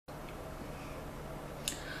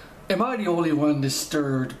Am I the only one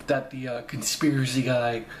disturbed that the conspiracy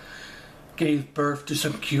guy gave birth to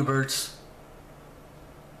some Q-berts?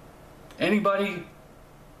 Anybody?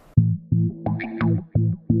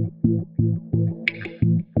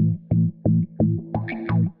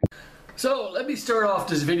 So let me start off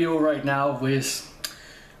this video right now with,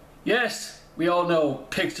 yes, we all know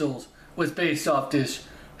Pixels was based off this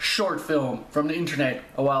short film from the internet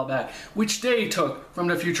a while back, which they took from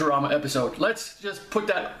the Futurama episode. Let's just put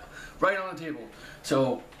that right on the table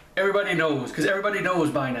so everybody knows, because everybody knows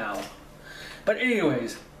by now. But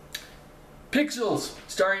anyways, Pixels,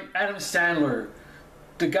 starring Adam Sandler,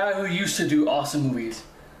 the guy who used to do awesome movies,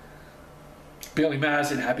 Billy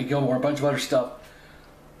Madison, Happy Gilmore, a bunch of other stuff.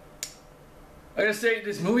 I gotta say,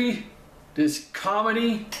 this movie, this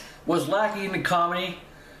comedy, was lacking in the comedy.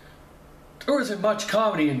 There wasn't much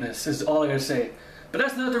comedy in this, is all I gotta say. But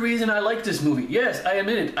that's not the reason I like this movie. Yes, I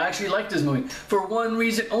admit it, I actually like this movie for one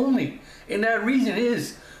reason only. And that reason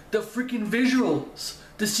is the freaking visuals,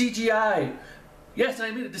 the CGI. Yes, I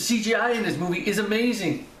admit it, the CGI in this movie is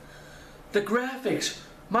amazing. The graphics,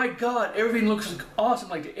 my god, everything looks awesome.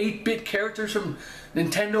 Like the 8-bit characters from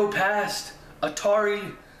Nintendo past,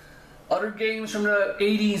 Atari, other games from the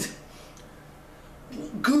 80s.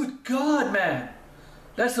 Good god, man.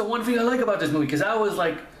 That's the one thing I like about this movie, because I was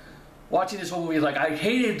like, watching this whole movie, like, I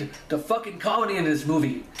hated the fucking comedy in this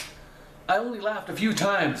movie. I only laughed a few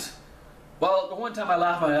times. Well, the one time I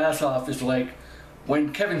laughed my ass off is like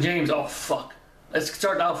when Kevin James, oh fuck, let's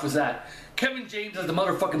start off with that. Kevin James as the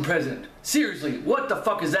motherfucking president. Seriously, what the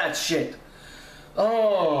fuck is that shit?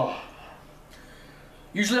 Oh.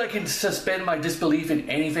 Usually I can suspend my disbelief in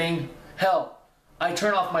anything. Hell, I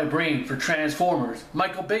turn off my brain for Transformers,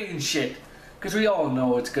 Michael Bay and shit. Because we all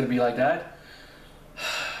know it's gonna be like that.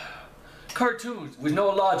 Cartoons with no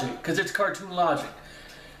logic, because it's cartoon logic.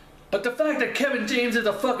 But the fact that Kevin James is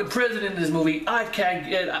the fucking president in this movie, I can't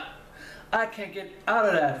get out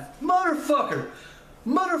of that.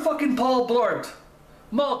 Motherfucking Paul Blart.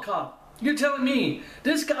 Mall Cop. You're telling me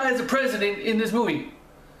this guy is the president in this movie?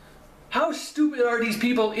 How stupid are these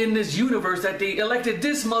people in this universe that they elected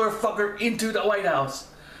this motherfucker into the White House?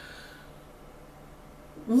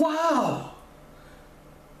 Wow.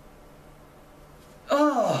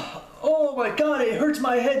 Oh my god, it hurts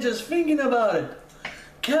my head just thinking about it.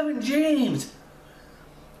 Kevin James.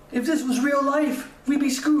 If this was real life, we'd be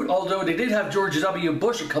screwed. Although they did have George W.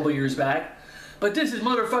 Bush a couple years back. But this is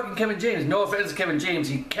motherfucking Kevin James. No offense to Kevin James,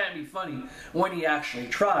 he can be funny when he actually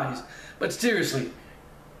tries. But seriously,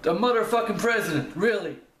 the motherfucking president,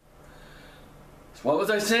 really? What was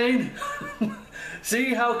I saying?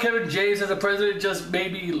 See how Kevin James as a president just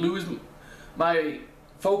made me lose my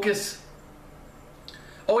focus?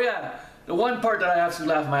 Oh yeah, the one part that I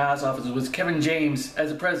absolutely laughed my ass off was Kevin James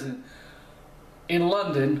as a president in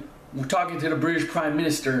London talking to the British Prime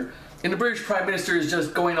Minister, and the British Prime Minister is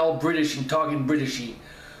just going all British and talking Britishy.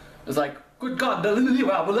 It's like, good God,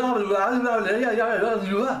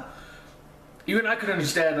 even I could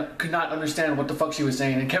not understand what the fuck she was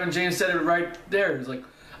saying, and Kevin James said it right there. It's like,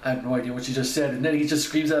 I have no idea what she just said, and then he just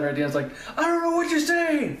screams at her at the end, it's like, I don't know what you're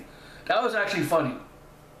saying. That was actually funny.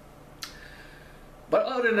 But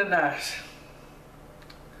other than that,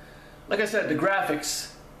 like I said, the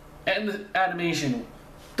graphics and the animation,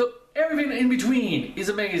 everything in between is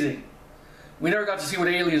amazing. We never got to see what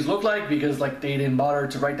aliens look like because like they didn't bother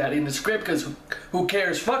to write that in the script, because who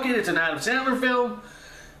cares? Fuck it, it's an Adam Sandler film.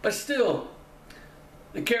 But still,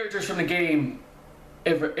 the characters from the game,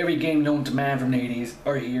 every game known to man from the 80s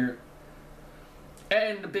are here.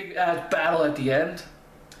 And the big ass battle at the end.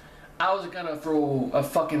 I was gonna throw a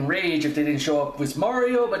fucking rage if they didn't show up with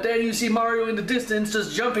Mario, but then you see Mario in the distance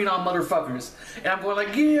just jumping on motherfuckers. And I'm going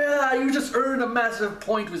like, yeah, you just earned a massive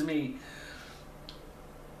point with me.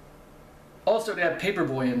 Also, they had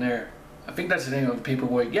Paperboy in there. I think that's the name of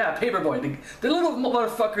Paperboy. Yeah, Paperboy. The little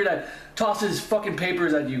motherfucker that tosses fucking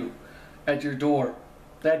papers at you, at your door.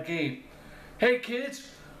 That game. Hey kids,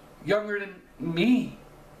 younger than me,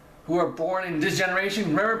 who are born in this generation,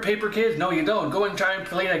 remember Paper Kids? No, you don't. Go and try and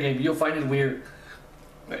play that game. You'll find it weird.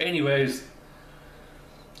 But anyways,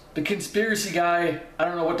 the conspiracy guy, I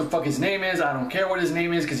don't know what the fuck his name is. I don't care what his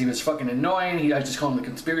name is because he was fucking annoying. I just call him the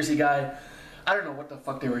conspiracy guy. I don't know what the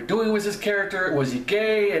fuck they were doing with his character. Was he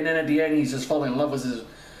gay? And then at the end, he's just falling in love with his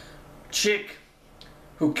chick,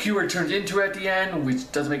 who Q-bert turns into at the end,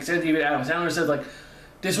 which doesn't make sense. Even Adam Sandler said, like,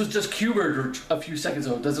 this was just Q-bert a few seconds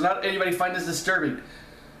ago. Does not anybody find this disturbing?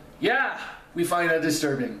 Yeah, we find that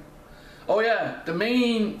disturbing. Oh yeah, the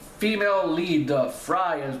main female lead,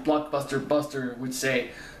 Fry, as Blockbuster Buster would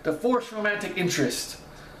say, the forced romantic interest,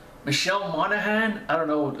 Michelle Monaghan, I don't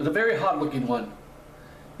know, the very hot looking one.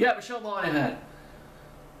 Yeah, Michelle Monaghan.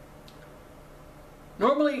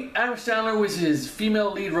 Normally, Adam Sandler with his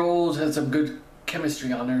female lead roles has some good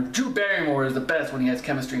chemistry on there. Drew Barrymore is the best when he has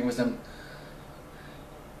chemistry with them.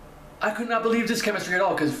 I could not believe this chemistry at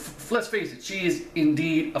all, because let's face it, she is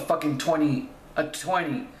indeed a fucking 20. A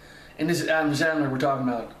 20. And this is Adam Sandler we're talking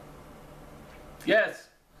about. Yes.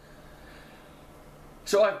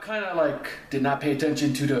 So I kind of like did not pay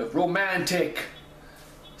attention to the romantic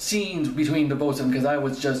scenes between the both of them, because I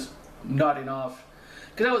was just nodding off.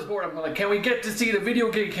 Because I was bored. I'm like, can we get to see the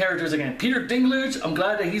video game characters again? Peter Dinklage, I'm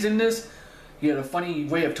glad that he's in this. He had a funny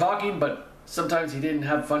way of talking, but sometimes he didn't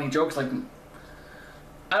have funny jokes. Like,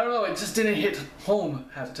 I don't know, it just didn't hit home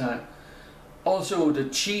half the time. Also, the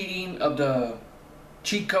cheating of the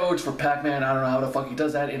cheat codes for Pac-Man, I don't know how the fuck he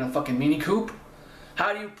does that in a fucking Mini Coupe.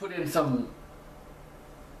 How do you put in some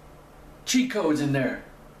cheat codes in there?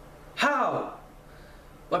 How?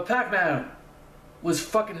 But Pac-Man was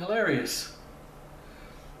fucking hilarious.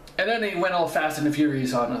 And then they went all Fast and the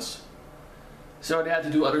Furious on us. So they had to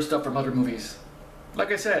do other stuff from other movies. Like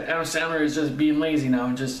I said, Adam Sandler is just being lazy now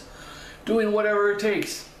and just doing whatever it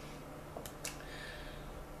takes.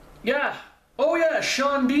 Yeah. Oh yeah,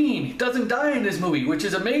 Sean Bean doesn't die in this movie, which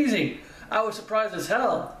is amazing. I was surprised as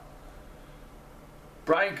hell.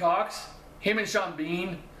 Brian Cox, him and Sean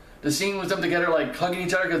Bean, the scene with them together like hugging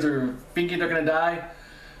each other because they're thinking they're gonna die,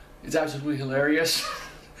 is absolutely hilarious.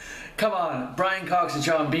 Come on, Brian Cox and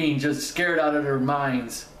Sean Bean just scared out of their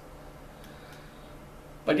minds.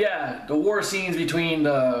 But yeah, the war scenes between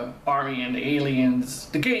the army and the aliens,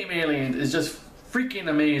 the game aliens, is just freaking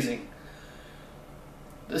amazing.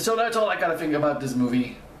 So that's all I gotta think about this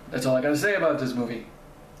movie. That's all I gotta say about this movie.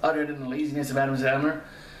 Other than the laziness of Adam Sandler.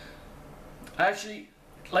 Actually,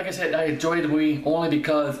 like I said, I enjoyed the movie only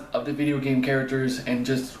because of the video game characters and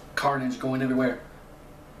just carnage going everywhere.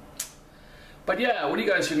 But yeah, what do you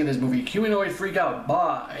guys think of this movie? Humanoid Freak Out.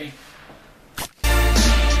 Bye.